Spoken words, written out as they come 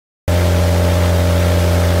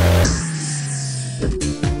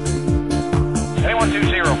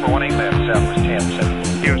120 for 18 left, southwest 10,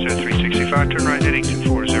 7. USA 365, turn right heading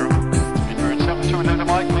 240. Spirit 72, Delta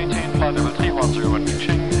Mike, maintain flight level 310 and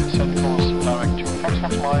reaching, set course direct to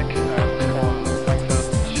Foxtrot Mike, and call Frankfurt,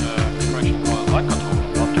 correction, call line control,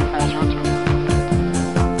 12402.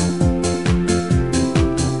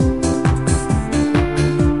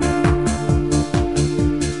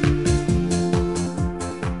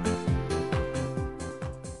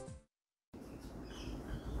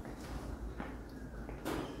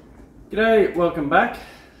 G'day, welcome back.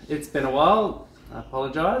 It's been a while, I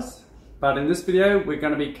apologise, but in this video we're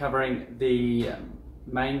going to be covering the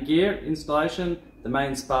main gear installation, the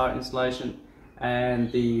main spar installation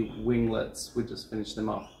and the winglets. We just finished them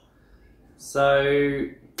off. So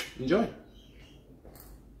enjoy.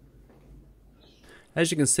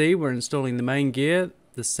 As you can see, we're installing the main gear,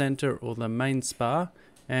 the centre or the main spar,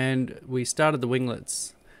 and we started the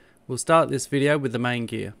winglets. We'll start this video with the main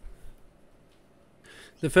gear.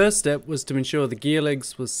 The first step was to ensure the gear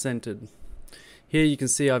legs was centered. Here you can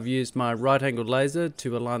see I've used my right-angled laser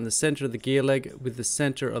to align the center of the gear leg with the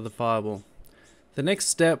center of the firewall. The next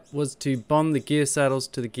step was to bond the gear saddles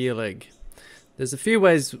to the gear leg. There's a few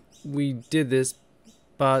ways we did this,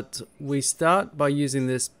 but we start by using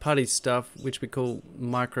this putty stuff, which we call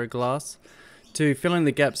micro glass, to fill in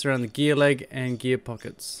the gaps around the gear leg and gear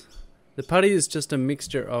pockets. The putty is just a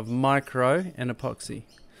mixture of micro and epoxy.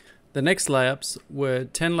 The next layups were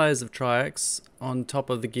 10 layers of Triax on top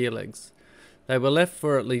of the gear legs. They were left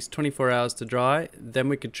for at least 24 hours to dry, then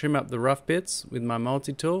we could trim up the rough bits with my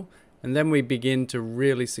multi-tool, and then we begin to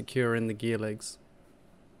really secure in the gear legs.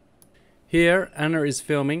 Here Anna is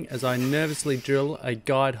filming as I nervously drill a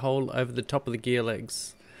guide hole over the top of the gear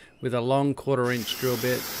legs with a long 1/4 inch drill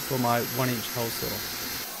bit for my 1-inch hole saw.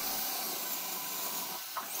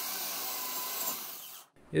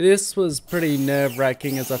 This was pretty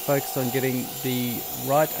nerve-wracking as I focused on getting the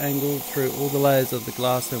right angle through all the layers of the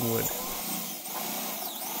glass and wood.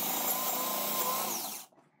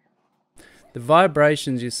 The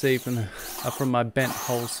vibrations you see are from my bent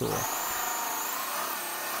hole saw.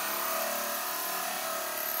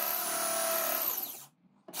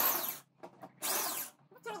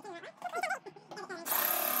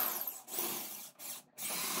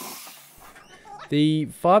 The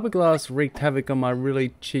fiberglass wreaked havoc on my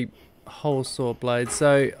really cheap hole saw blade,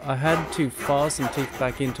 so I had to file some teeth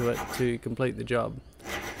back into it to complete the job.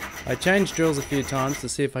 I changed drills a few times to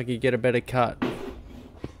see if I could get a better cut.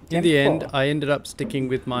 In the end, I ended up sticking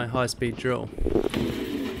with my high-speed drill.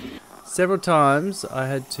 Several times I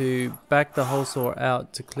had to back the hole saw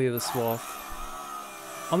out to clear the swath.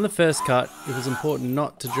 On the first cut, it was important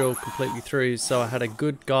not to drill completely through, so I had a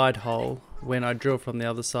good guide hole when I drilled from the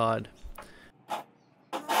other side.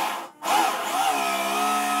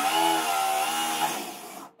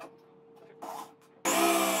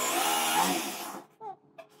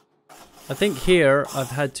 I think here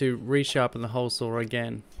I've had to resharpen the hole saw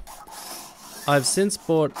again. I've since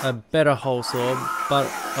bought a better hole saw, but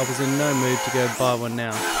I was in no mood to go buy one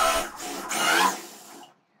now.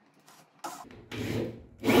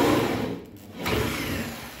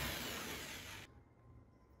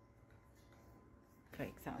 Very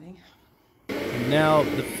exciting. And now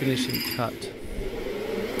the finishing cut.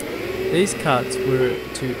 These cuts were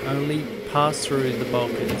to only pass through the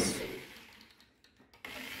bulkheads.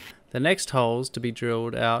 The next holes to be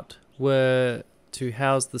drilled out were to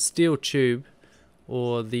house the steel tube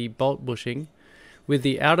or the bolt bushing with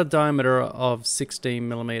the outer diameter of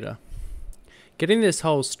 16mm. Getting this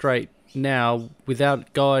hole straight now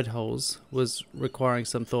without guide holes was requiring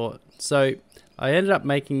some thought, so I ended up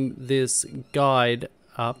making this guide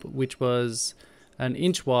up, which was 1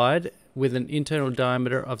 inch wide with an internal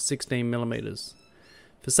diameter of 16mm.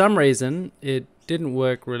 For some reason it didn't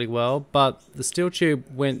work really well, but the steel tube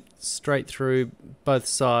went straight through both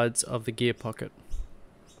sides of the gear pocket.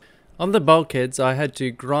 On the bulkheads I had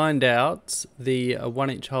to grind out the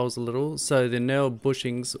 1-inch holes a little so the knurled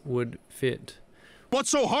bushings would fit. What's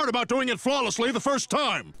so hard about doing it flawlessly the first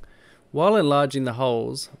time? While enlarging the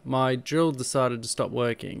holes, my drill decided to stop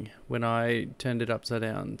working when I turned it upside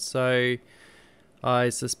down, so I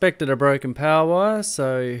suspected a broken power wire,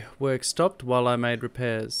 so work stopped while I made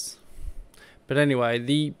repairs. But anyway,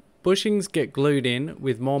 the bushings get glued in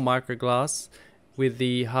with more microglass with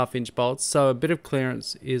the 1/2 inch bolts, so a bit of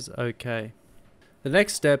clearance is okay. The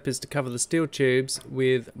next step is to cover the steel tubes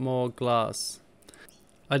with more glass.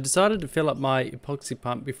 I decided to fill up my epoxy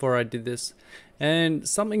pump before I did this, and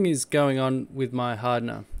something is going on with my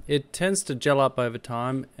hardener. It tends to gel up over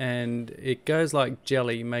time and it goes like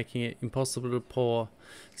jelly, making it impossible to pour.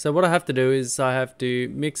 So what I have to do is I have to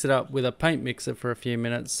mix it up with a paint mixer for a few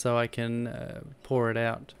minutes so I can pour it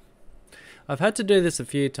out. I've had to do this a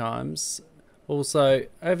few times. Also,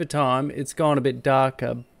 over time it's gone a bit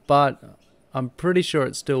darker, but I'm pretty sure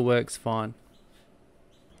it still works fine.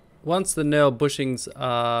 Once the knurled bushings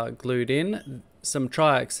are glued in, some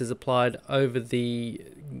Tri-X is applied over the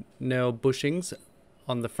knurled bushings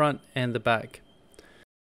on the front and the back.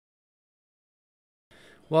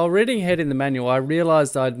 While reading ahead in the manual, I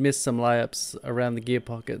realised I'd missed some layups around the gear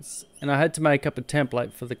pockets, and I had to make up a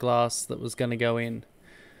template for the glass that was going to go in.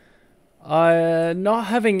 Not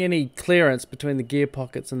having any clearance between the gear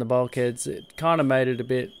pockets and the bulkheads, it kind of made it a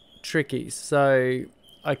bit tricky, so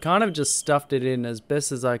I kind of just stuffed it in as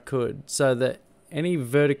best as I could so that any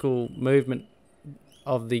vertical movement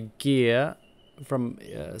of the gear from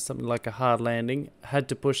something like a hard landing had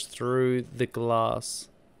to push through the glass.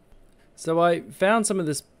 So I found some of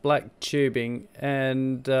this black tubing,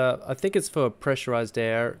 and I think it's for pressurized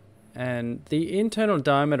air, and the internal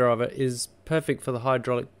diameter of it is perfect for the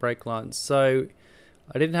hydraulic brake lines. So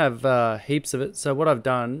I didn't have heaps of it, so what I've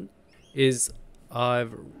done is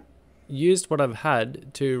I've used what I've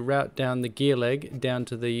had to route down the gear leg down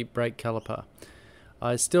to the brake caliper.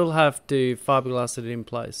 I still have to fiberglass it in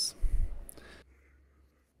place.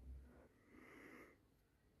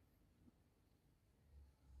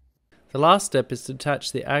 The last step is to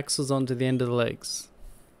attach the axles onto the end of the legs.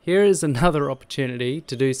 Here is another opportunity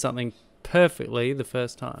to do something perfectly the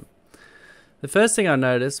first time. The first thing I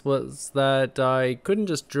noticed was that I couldn't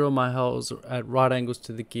just drill my holes at right angles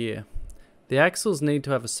to the gear. The axles need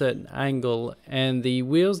to have a certain angle, and the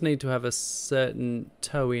wheels need to have a certain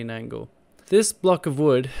toe-in angle. This block of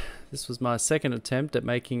wood, this was my second attempt at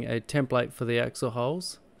making a template for the axle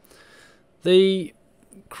holes. The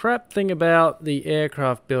crap thing about the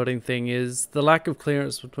aircraft building thing is the lack of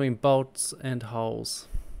clearance between bolts and holes.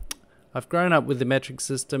 I've grown up with the metric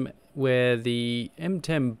system where the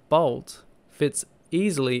M10 bolt fits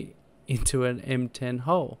easily into an M10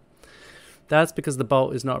 hole. That's because the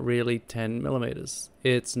bolt is not really 10 millimeters,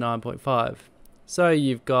 it's 9.5. So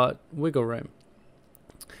you've got wiggle room.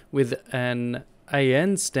 With an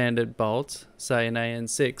AN standard bolt, say an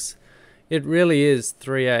AN6, it really is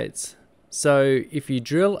 3/8. So if you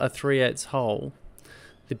drill a 3/8 hole,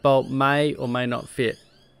 the bolt may or may not fit.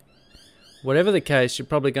 Whatever the case, you're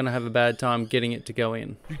probably going to have a bad time getting it to go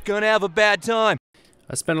in. You're gonna have a bad time.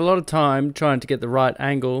 I spent a lot of time trying to get the right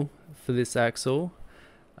angle for this axle,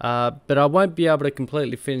 but I won't be able to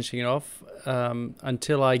completely finish it off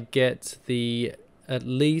until I get at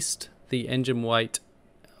least the engine weight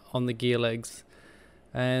on the gear legs,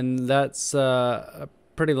 and that's a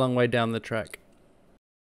pretty long way down the track.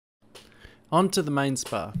 On to the main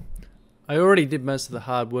spar. I already did most of the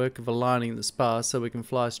hard work of aligning the spar so we can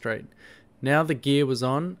fly straight. Now the gear was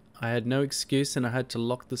on, I had no excuse and I had to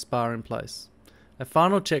lock the spar in place. A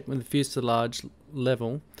final check with the fuselage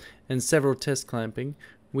level and several test clamping,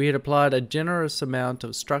 we had applied a generous amount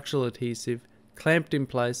of structural adhesive, clamped in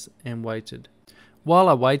place and waited. While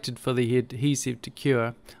I waited for the adhesive to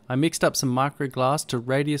cure, I mixed up some microglass to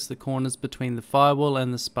radius the corners between the firewall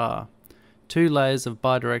and the spar. 2 layers of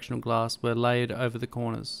bidirectional glass were laid over the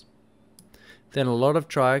corners. Then a lot of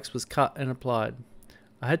Tri-X was cut and applied.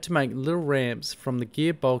 I had to make little ramps from the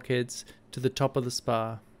gear bulkheads to the top of the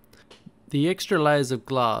spar. The extra layers of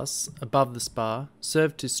glass above the spar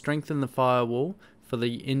served to strengthen the firewall for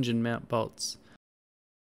the engine mount bolts.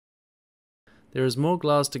 There is more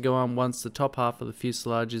glass to go on once the top half of the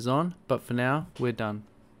fuselage is on, but for now, we're done.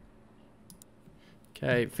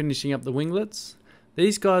 Okay, finishing up the winglets.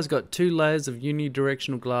 These guys got 2 layers of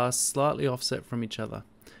unidirectional glass slightly offset from each other.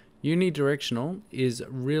 Unidirectional is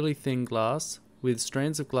really thin glass with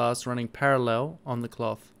strands of glass running parallel on the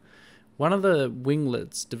cloth. One of the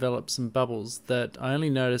winglets developed some bubbles that I only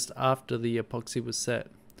noticed after the epoxy was set.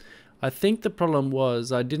 I think the problem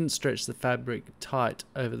was I didn't stretch the fabric tight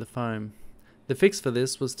over the foam. The fix for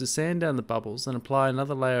this was to sand down the bubbles and apply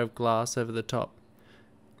another layer of glass over the top.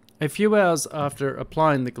 A few hours after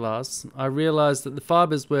applying the glass, I realized that the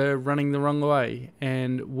fibers were running the wrong way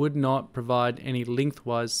and would not provide any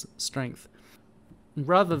lengthwise strength.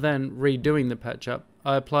 Rather than redoing the patch up,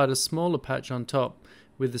 I applied a smaller patch on top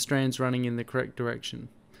with the strands running in the correct direction.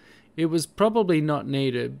 It was probably not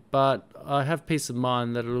needed, but I have peace of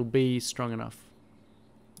mind that it'll be strong enough.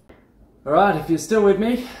 Alright, if you're still with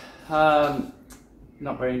me,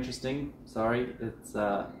 not very interesting, sorry,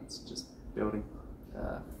 it's just building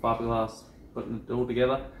fiberglass, putting it all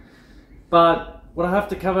together. But what I have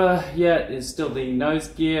to cover yet is still the nose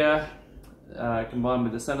gear combined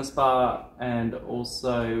with the center spar, and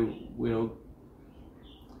also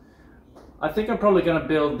I think I'm probably going to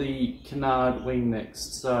build the canard wing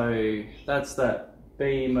next. So that's that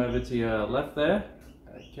beam over to your left there.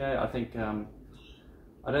 Okay, I think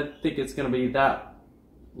I don't think it's going to be that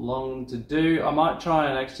long to do. I might try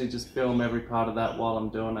and actually just film every part of that while I'm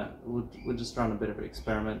doing it. We're just trying a bit of an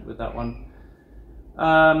experiment with that one.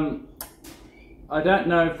 I don't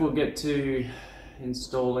know if we'll get to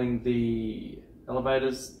installing the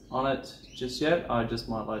elevators on it just yet. I just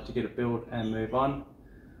might like to get it built and move on.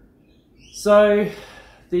 So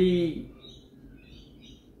the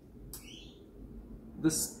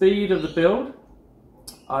speed of the build,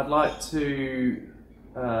 I'd like to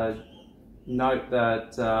note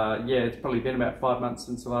that yeah, it's probably been about 5 months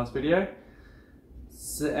since the last video,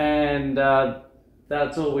 and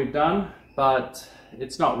that's all we've done, but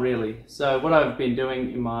it's not really. So what I've been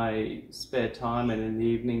doing in my spare time and in the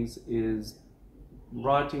evenings is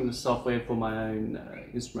writing the software for my own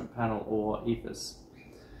instrument panel or ethos.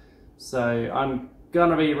 So I'm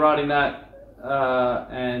gonna be writing that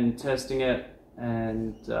and testing it,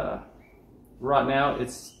 and right now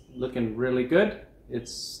it's looking really good.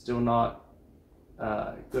 It's still not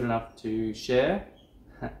good enough to share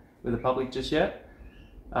with the public just yet.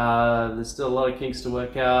 There's still a lot of kinks to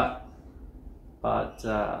work out, but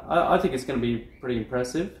I think it's going to be pretty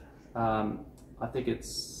impressive. I think if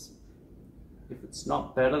it's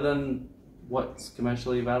not better than what's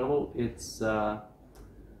commercially available, it's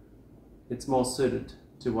more suited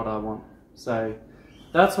to what I want. So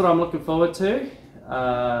that's what I'm looking forward to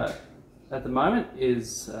at the moment,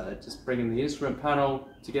 is just bringing the instrument panel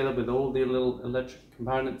together with all the little electric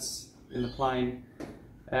components in the plane,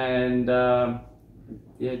 and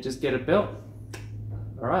yeah, just get it built.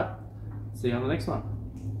 All right, see you on the next one.